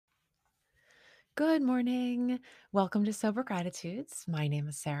Good morning. Welcome to Sober Gratitudes. My name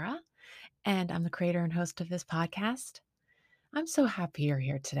is Sarah, and I'm the creator and host of this podcast. I'm so happy you're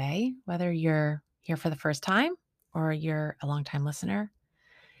here today, whether you're here for the first time or you're a longtime listener.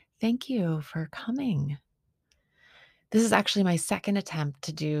 Thank you for coming. This is actually my second attempt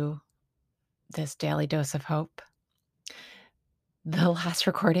to do this daily dose of hope. The last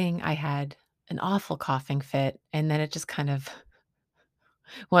recording, I had an awful coughing fit, and then it just kind of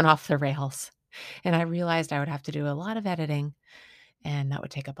went off the rails. And I realized I would have to do a lot of editing, and that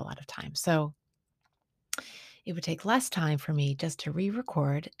would take up a lot of time. So it would take less time for me just to re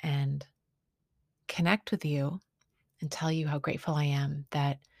record and connect with you and tell you how grateful I am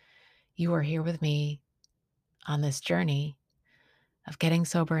that you are here with me on this journey of getting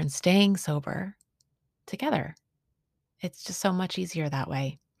sober and staying sober together. It's just so much easier that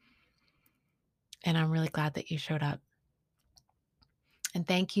way. And I'm really glad that you showed up. And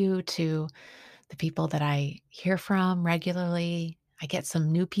thank you to the people that I hear from regularly. I get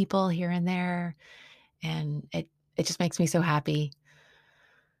some new people here and there, and it just makes me so happy.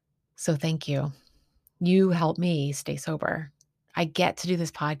 So thank you. You help me stay sober. I get to do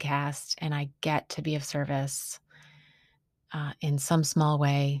this podcast and I get to be of service in some small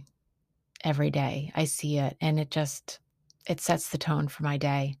way every day. I see it and it sets the tone for my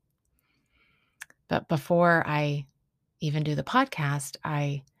day. But before I even do the podcast,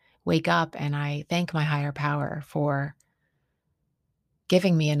 I wake up and I thank my higher power for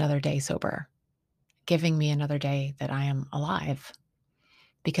giving me another day sober, giving me another day that I am alive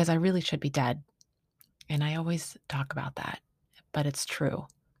because I really should be dead. And I always talk about that, but it's true.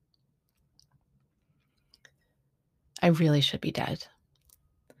 I really should be dead.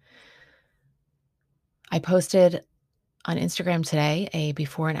 I posted on Instagram today a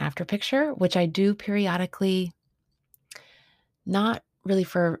before and after picture, which I do periodically, not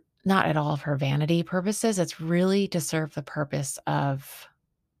at all for vanity purposes. It's really to serve the purpose of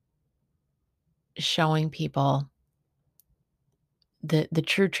showing people the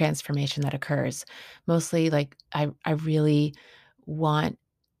true transformation that occurs. Mostly like I really want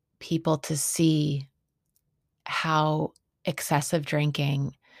people to see how excessive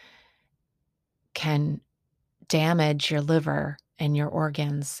drinking can damage your liver and your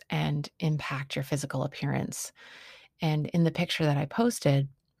organs and impact your physical appearance. And in the picture that I posted,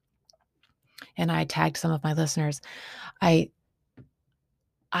 and I tagged some of my listeners, I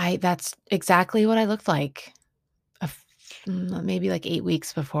I that's exactly what I looked like maybe like 8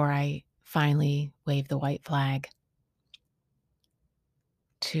 weeks before I finally waved the white flag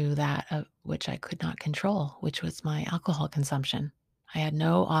to that of which I could not control, which was my alcohol consumption. I had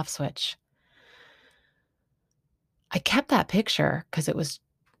no off switch. I kept that picture because it was,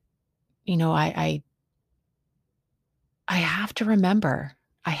 I have to remember.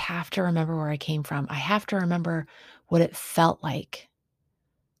 I have to remember where I came from. I have to remember what it felt like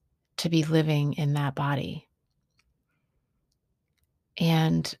to be living in that body.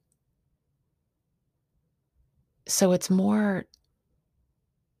 And so it's more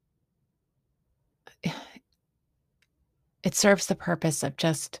it serves the purpose of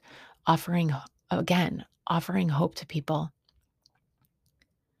just offering hope to people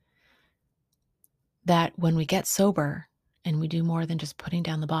that when we get sober and we do more than just putting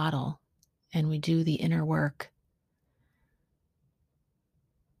down the bottle and we do the inner work,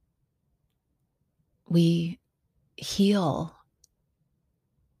 we heal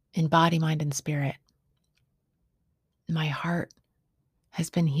in body, mind, and spirit. My heart has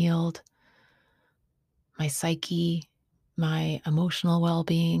been healed, my psyche, my emotional well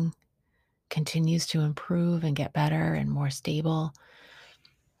being continues to improve and get better and more stable.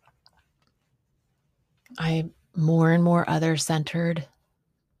 I'm more and more other centered.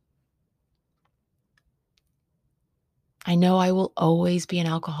 I know I will always be an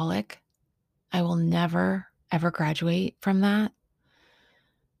alcoholic. I will never, ever graduate from that.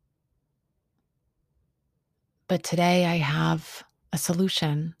 But today I have a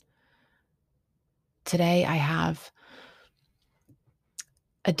solution. Today I have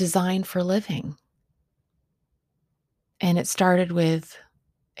a design for living. And it started with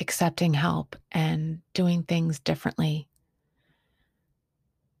accepting help and doing things differently,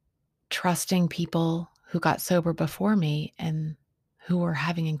 trusting people who got sober before me and who were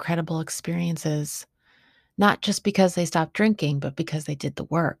having incredible experiences, not just because they stopped drinking, but because they did the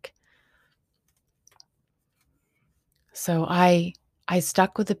work. So I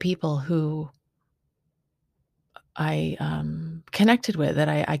stuck with the people who I connected with, that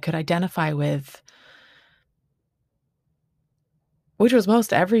I could identify with, which was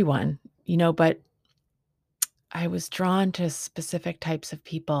most everyone, but I was drawn to specific types of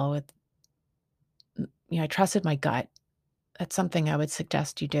people with I trusted my gut. That's something I would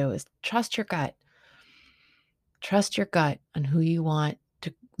suggest you do is trust your gut. Trust your gut on who you want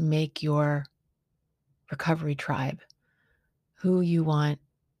to make your recovery tribe, who you want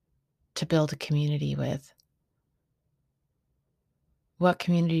to build a community with. What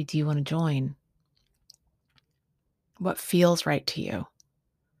community do you want to join? What feels right to you?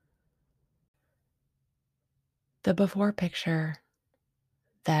 The before picture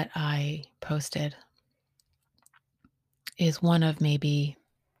that I posted is one of maybe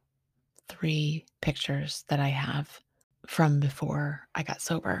 3 pictures that I have from before I got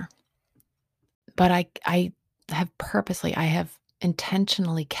sober. But I have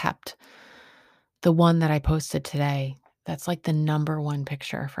intentionally kept the one that I posted today. That's like the number 1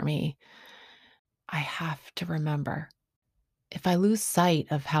 picture for me. I have to remember, if I lose sight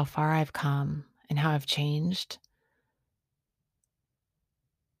of how far I've come and how I've changed,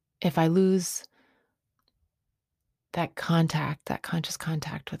 if I lose that contact, that conscious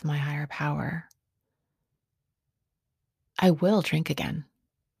contact with my higher power, I will drink again.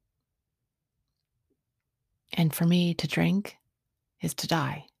 And for me to drink is to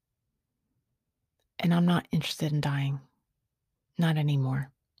die. And I'm not interested in dying. Not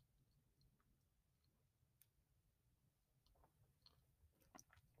anymore.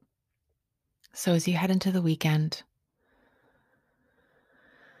 So as you head into the weekend,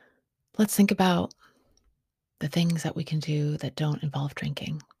 let's think about the things that we can do that don't involve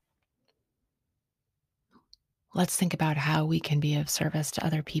drinking. Let's think about how we can be of service to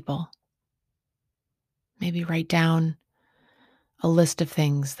other people. Maybe write down a list of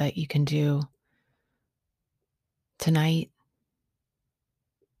things that you can do tonight,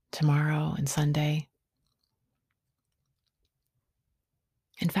 tomorrow, and Sunday.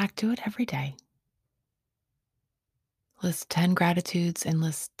 In fact, do it every day. List 10 gratitudes and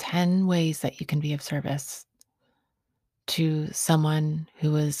list 10 ways that you can be of service to someone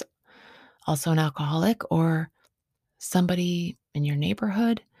who is also an alcoholic or somebody in your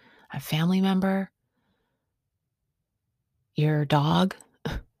neighborhood, a family member, your dog.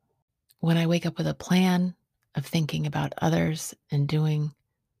 When I wake up with a plan of thinking about others and doing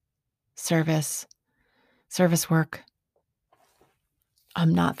service, service work,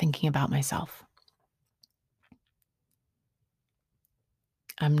 I'm not thinking about myself.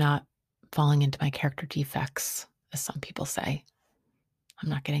 I'm not falling into my character defects, as some people say. I'm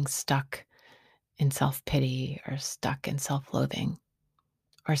not getting stuck in self pity or stuck in self loathing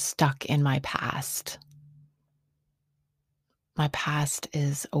or stuck in my past. My past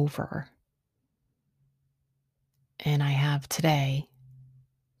is over, and I have today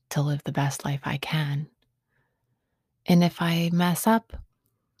to live the best life I can. And if I mess up,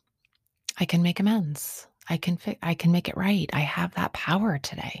 I can make amends. I can make it right. I have that power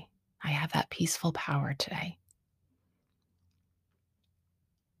today. I have that peaceful power today.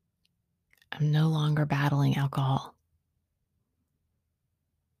 I'm no longer battling alcohol.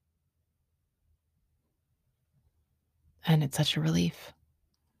 And it's such a relief.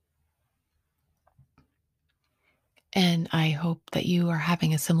 And I hope that you are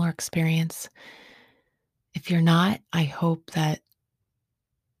having a similar experience. If you're not, I hope that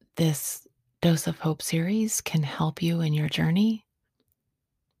this Dose of Hope series can help you in your journey.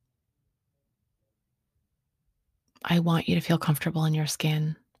 I want you to feel comfortable in your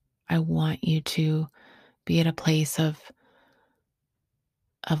skin. I want you to be at a place of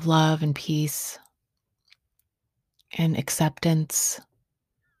love and peace and acceptance,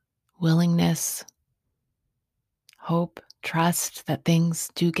 willingness, hope, trust that things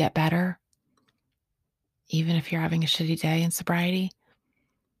do get better. Even if you're having a shitty day in sobriety,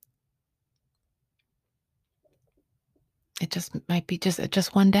 it just might be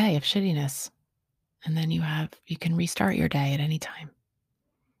just one day of shittiness. And then you can restart your day at any time.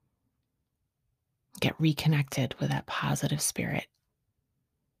 Get reconnected with that positive spirit.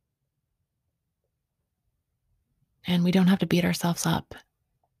 And we don't have to beat ourselves up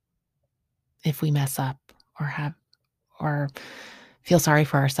if we mess up or feel sorry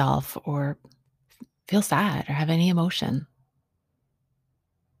for ourselves or feel sad or have any emotion.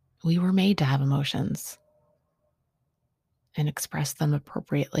 We were made to have emotions and express them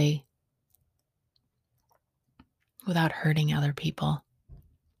appropriately without hurting other people.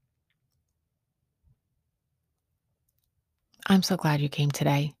 I'm so glad you came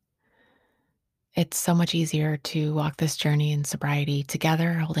today. It's so much easier to walk this journey in sobriety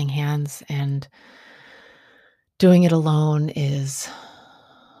together, holding hands, and doing it alone is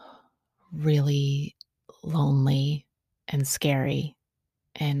really lonely and scary.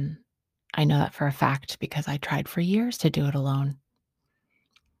 And I know that for a fact because I tried for years to do it alone.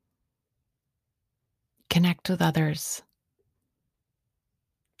 connect with others.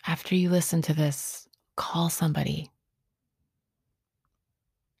 After you listen to this, call somebody,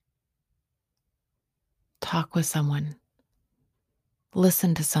 talk with someone,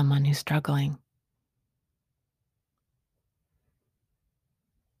 listen to someone who's struggling,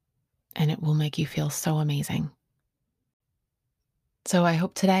 and it will make you feel so amazing. So I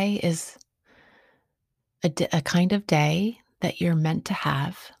hope today is a kind of day that you're meant to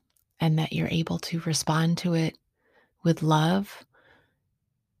have and that you're able to respond to it with love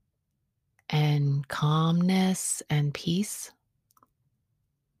and calmness and peace.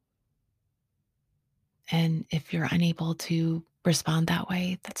 And if you're unable to respond that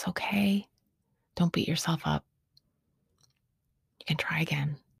way, that's okay. Don't beat yourself up. You can try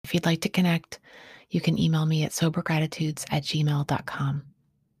again. If you'd like to connect, you can email me at sobergratitudes@gmail.com.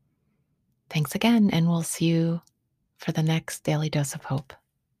 Thanks again, and we'll see you for the next Daily Dose of Hope.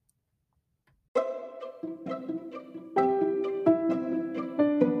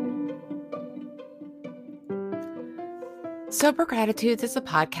 Sober Gratitudes is a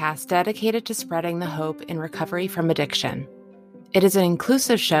podcast dedicated to spreading the hope in recovery from addiction. It is an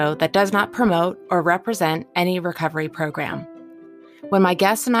inclusive show that does not promote or represent any recovery program. When my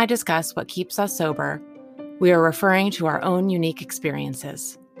guests and I discuss what keeps us sober, we are referring to our own unique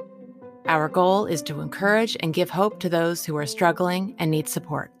experiences. Our goal is to encourage and give hope to those who are struggling and need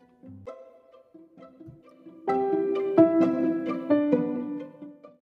support.